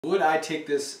Would I take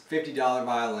this $50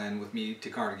 violin with me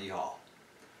to Carnegie Hall?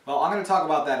 Well, I'm going to talk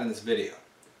about that in this video.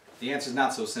 The answer is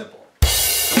not so simple.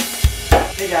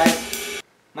 Hey guys,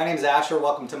 my name is Asher,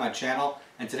 welcome to my channel,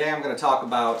 and today I'm going to talk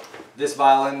about this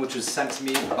violin which was sent to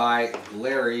me by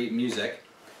glarrymusic,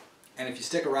 and if you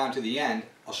stick around to the end,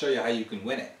 I'll show you how you can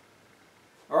win it.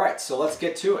 Alright, so let's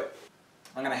get to it.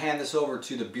 I'm going to hand this over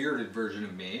to the bearded version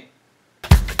of me.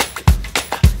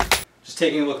 Just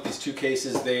taking a look at these two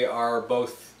cases, they are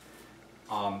both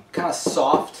kind of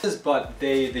soft, but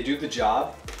they do the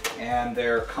job, and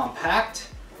they're compact.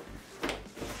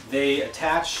 They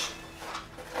attach,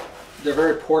 they're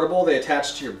very portable. They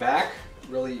attach to your back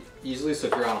really easily, so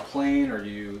if you're on a plane or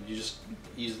you just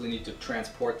easily need to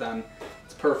transport them,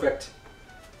 it's perfect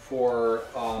for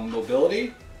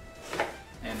mobility.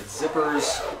 And it's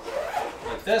zippers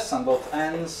like this on both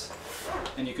ends,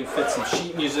 and you can fit some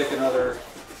sheet music and other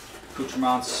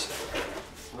accoutrements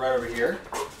right over here.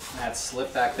 That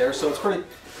slip back there, so it's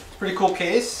pretty cool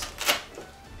case.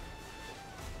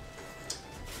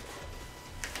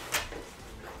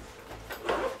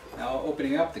 Now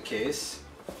opening up the case,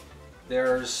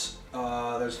 there's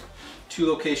two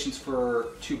locations for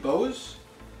two bows.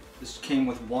 This came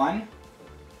with one,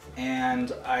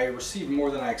 and I received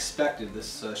more than I expected.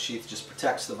 This sheath just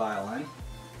protects the violin.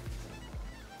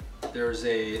 There's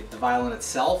the violin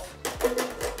itself.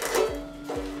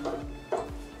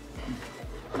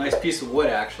 Nice piece of wood,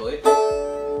 actually.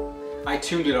 I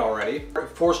tuned it already.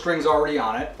 4 strings already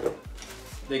on it.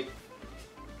 They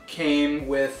came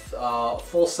with a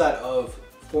full set of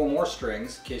 4 more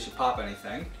strings in case you pop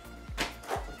anything.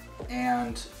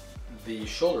 And the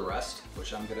shoulder rest,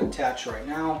 which I'm going to attach right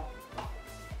now.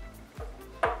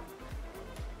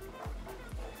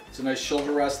 It's a nice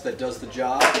shoulder rest that does the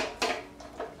job.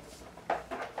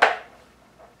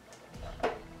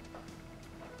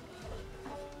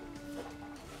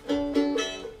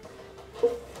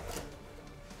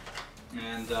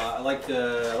 And I like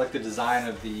the design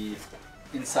of the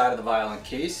inside of the violin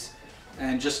case.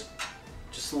 And just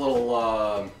a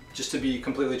little, just to be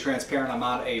completely transparent, I'm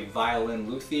not a violin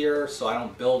luthier, so I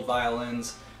don't build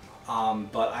violins.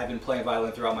 But I've been playing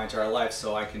violin throughout my entire life,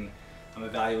 so I'm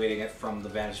evaluating it from the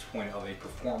vantage point of a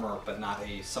performer, but not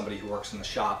somebody who works in the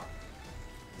shop.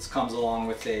 This comes along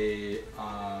with this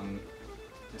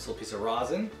little piece of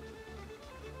rosin.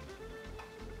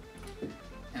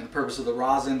 And the purpose of the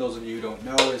rosin, those of you who don't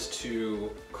know, is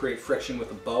to create friction with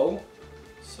the bow.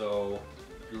 So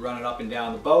you run it up and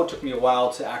down the bow. It took me a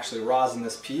while to actually rosin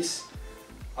this piece.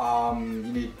 You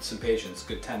need some patience,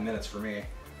 good 10 minutes for me.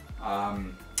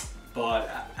 But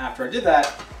after I did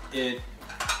that, it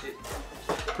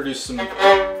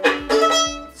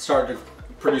started to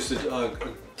produce a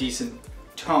decent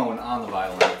tone on the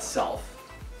violin itself.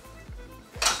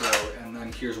 So, and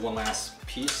then here's one last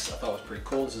piece I thought was pretty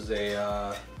cool. This is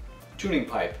a tuning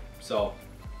pipe. So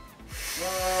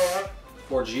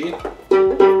 4G,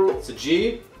 it's a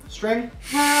G string,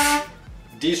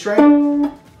 D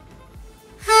string,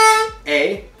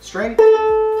 A string,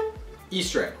 E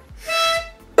string,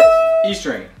 E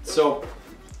string. So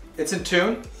it's in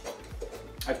tune.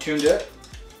 I've tuned it.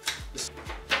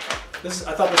 I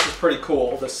thought this was pretty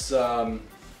cool. This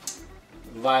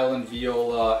violin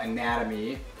viola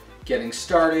anatomy, getting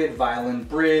started, violin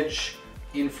bridge,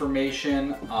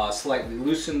 information, slightly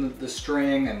loosen the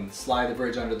string and slide the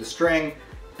bridge under the string.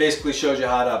 Basically shows you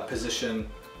how to position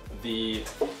the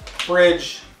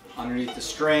bridge underneath the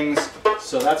strings.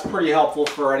 So that's pretty helpful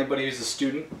for anybody who's a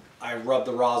student. I rub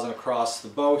the rosin across the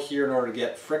bow here in order to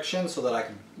get friction so that I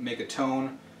can make a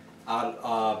tone,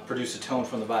 produce a tone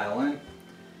from the violin.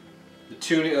 The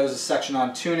tuning, there's a section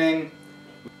on tuning,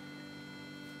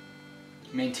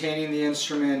 maintaining the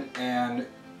instrument, and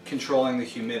controlling the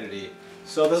humidity.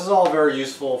 So this is all very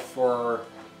useful for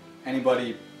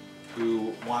anybody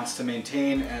who wants to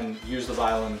maintain and use the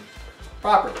violin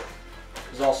properly.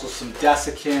 There's also some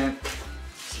desiccant,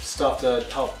 some stuff to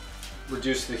help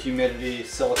reduce the humidity,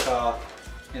 silica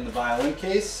in the violin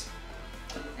case.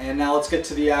 And now let's get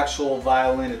to the actual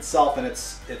violin itself and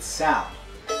its sound.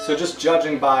 So just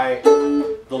judging by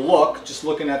the look, just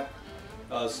looking at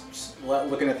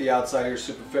the outside here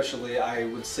superficially, I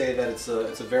would say that it's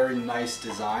a very nice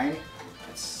design.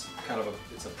 It's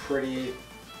it's a pretty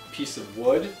piece of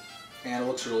wood, and it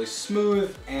looks really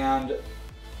smooth, and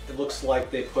it looks like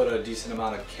they put a decent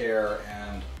amount of care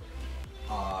and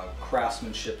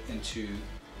craftsmanship into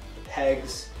the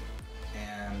pegs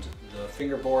and the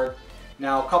fingerboard.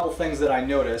 Now, a couple things that I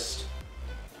noticed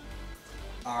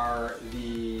are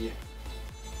the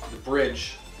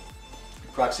bridge,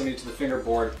 proximity to the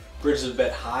fingerboard. Bridge is a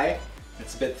bit high, and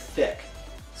it's a bit thick.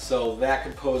 So that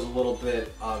could pose a little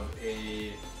bit of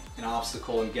an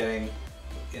obstacle in getting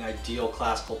an ideal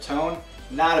classical tone.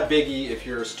 Not a biggie if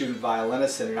you're a student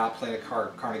violinist and you're not playing at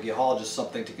Carnegie Hall, just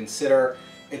something to consider.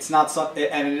 It's not something,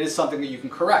 and it is something that you can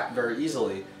correct very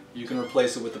easily. You can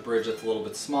replace it with a bridge that's a little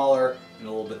bit smaller and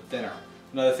a little bit thinner.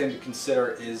 Another thing to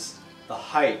consider is the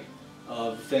height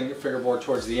of the fingerboard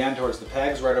towards the end, towards the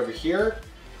pegs, right over here.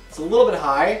 It's a little bit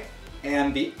high,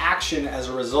 and the action as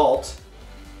a result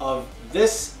of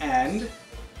this end,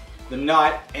 the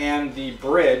nut and the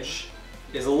bridge,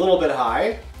 is a little bit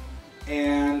high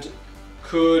and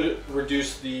could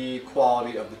reduce the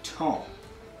quality of the tone.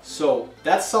 So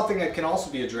that's something that can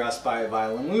also be addressed by a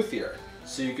violin luthier.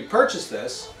 So you could purchase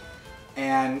this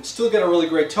and still get a really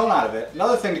great tone out of it.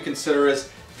 Another thing to consider is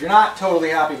if you're not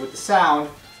totally happy with the sound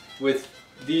with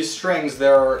these strings,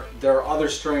 there are other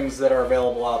strings that are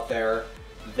available out there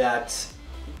that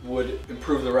would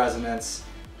improve the resonance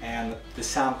and the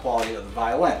sound quality of the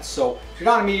violin. So if you're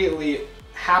not immediately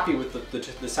happy with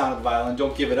the sound of the violin,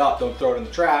 don't give it up, don't throw it in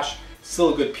the trash. It's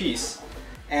still a good piece.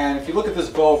 And if you look at this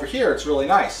bow over here, it's really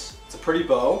nice. It's a pretty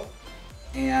bow,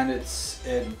 and it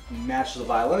matches the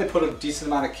violin. They put a decent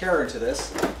amount of care into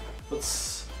this.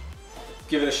 Let's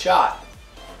give it a shot.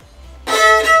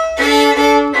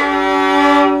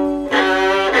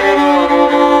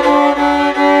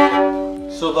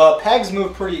 So the pegs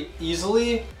move pretty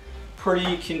easily,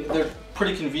 they're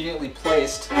pretty conveniently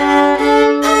placed.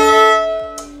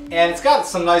 And it's got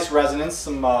some nice resonance,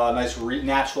 some nice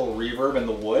natural reverb in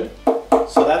the wood.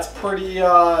 So that's pretty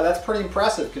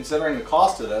impressive considering the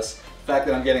cost of this. The fact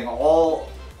that I'm getting all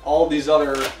these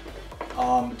other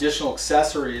additional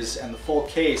accessories and the full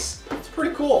case, it's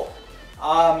pretty cool.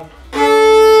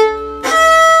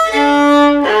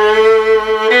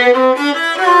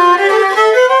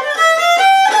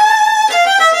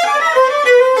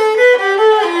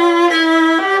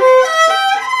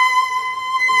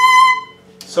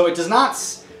 So it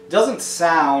doesn't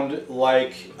sound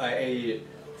like a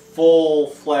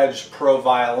full-fledged pro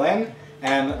violin,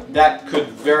 and that could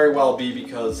very well be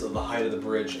because of the height of the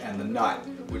bridge and the nut,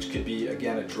 which could be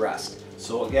again addressed.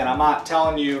 So again, I'm not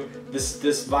telling you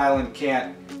this violin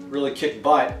can't really kick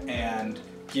butt and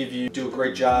do a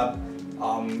great job.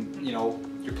 You know,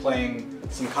 you're playing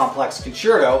some complex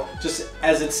concerto. Just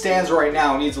as it stands right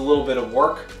now, it needs a little bit of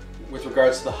work with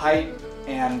regards to the height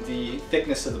and the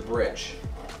thickness of the bridge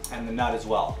and the nut as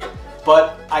well.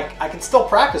 But I can still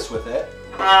practice with it.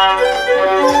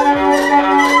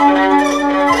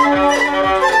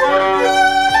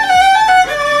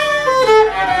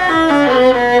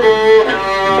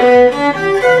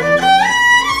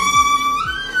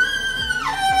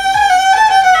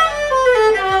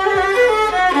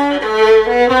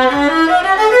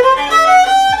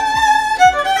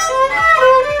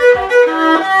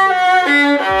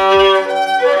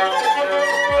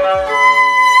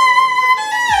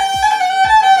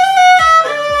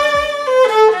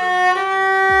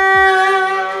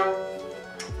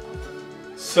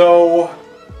 So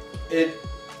it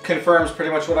confirms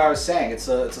pretty much what I was saying. It's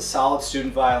a solid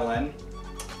student violin,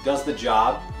 does the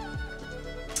job.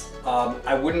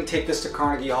 I wouldn't take this to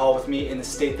Carnegie Hall with me in the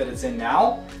state that it's in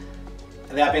now.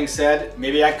 That being said,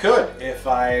 maybe I could if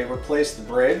I replaced the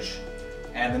bridge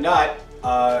and the nut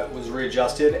was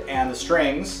readjusted and the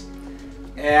strings,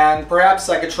 and perhaps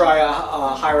I could try a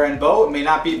higher end bow. It may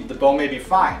not be, the bow may be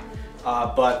fine,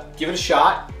 but give it a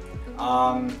shot.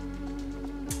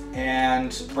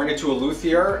 And bring it to a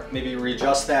luthier, maybe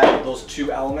readjust those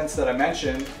two elements that I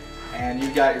mentioned, and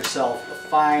you got yourself a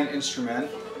fine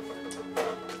instrument.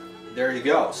 There you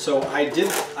go. So I did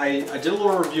a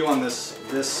little review on this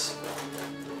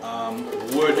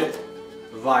wood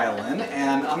violin,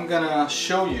 and I'm gonna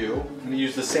show you. I'm gonna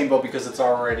use the same bow because it's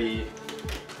already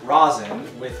rosin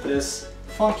with this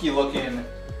funky looking,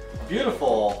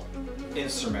 beautiful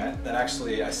instrument that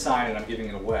actually I signed and I'm giving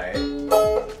it away.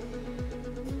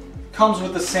 Comes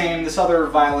with this other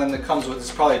violin that comes with, this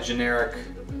is probably a generic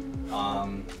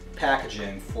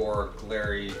packaging for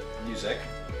glarrymusic.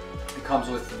 It comes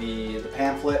with the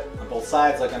pamphlet on both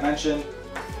sides, like I mentioned,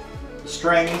 the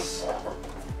strings,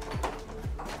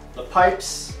 the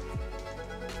pipes,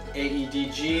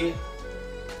 AEDG,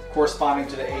 corresponding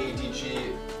to the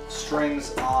AEDG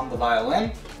strings on the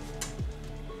violin.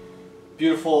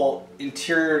 Beautiful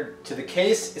interior to the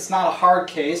case. It's not a hard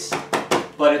case,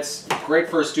 but it's great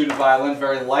for a student violin,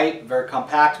 very light, very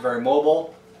compact, very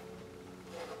mobile.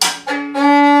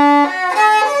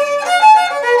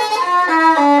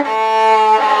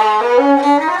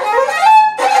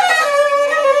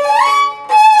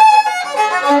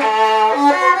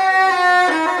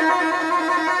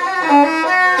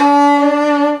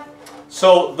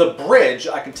 So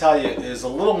bridge, I can tell you, is a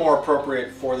little more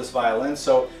appropriate for this violin,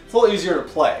 so it's a little easier to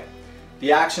play.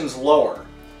 The action's lower.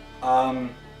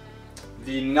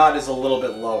 The nut is a little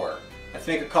bit lower. I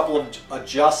think a couple of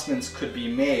adjustments could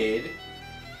be made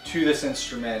to this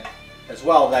instrument as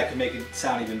well that could make it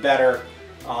sound even better,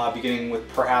 beginning with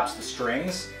perhaps the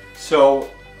strings. So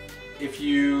if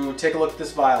you take a look at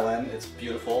this violin, it's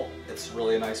beautiful. It's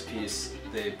really a nice piece.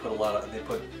 They put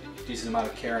a decent amount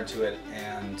of care into it,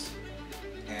 and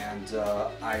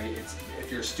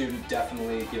if you're a student,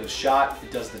 definitely give it a shot.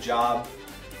 It does the job,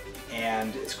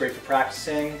 and it's great for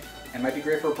practicing, and might be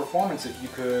great for a performance if you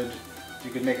could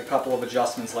make a couple of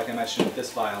adjustments like I mentioned with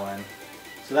this violin.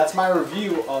 So that's my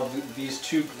review of these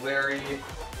two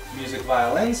glarrymusic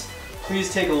violins.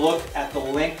 Please take a look at the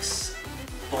links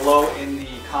below in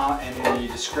the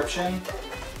description,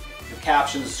 the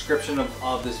caption description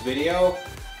of this video,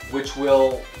 which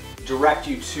will direct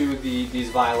you to these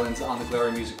violins on the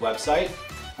glarrymusic website.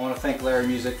 I want to thank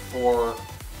glarrymusic for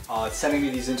sending me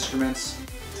these instruments.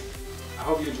 I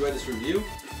hope you enjoyed this review,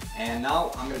 and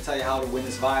now I'm going to tell you how to win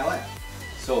this violin.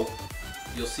 So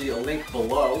you'll see a link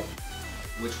below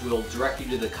which will direct you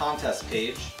to the contest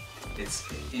page. It's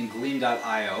in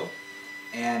gleam.io,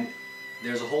 and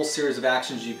there's a whole series of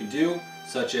actions you can do,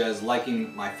 such as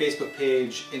liking my Facebook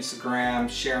page, Instagram,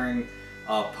 sharing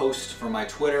a post from my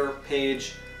Twitter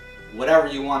page. Whatever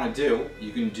you want to do,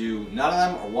 you can do none of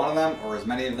them or one of them or as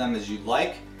many of them as you'd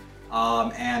like.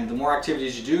 And the more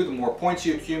activities you do, the more points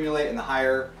you accumulate, and the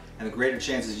higher and the greater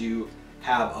chances you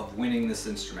have of winning this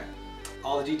instrument.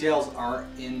 All the details are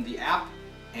in the app,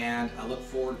 and I look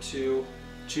forward to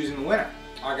choosing the winner.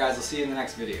 Alright guys, I'll see you in the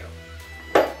next video.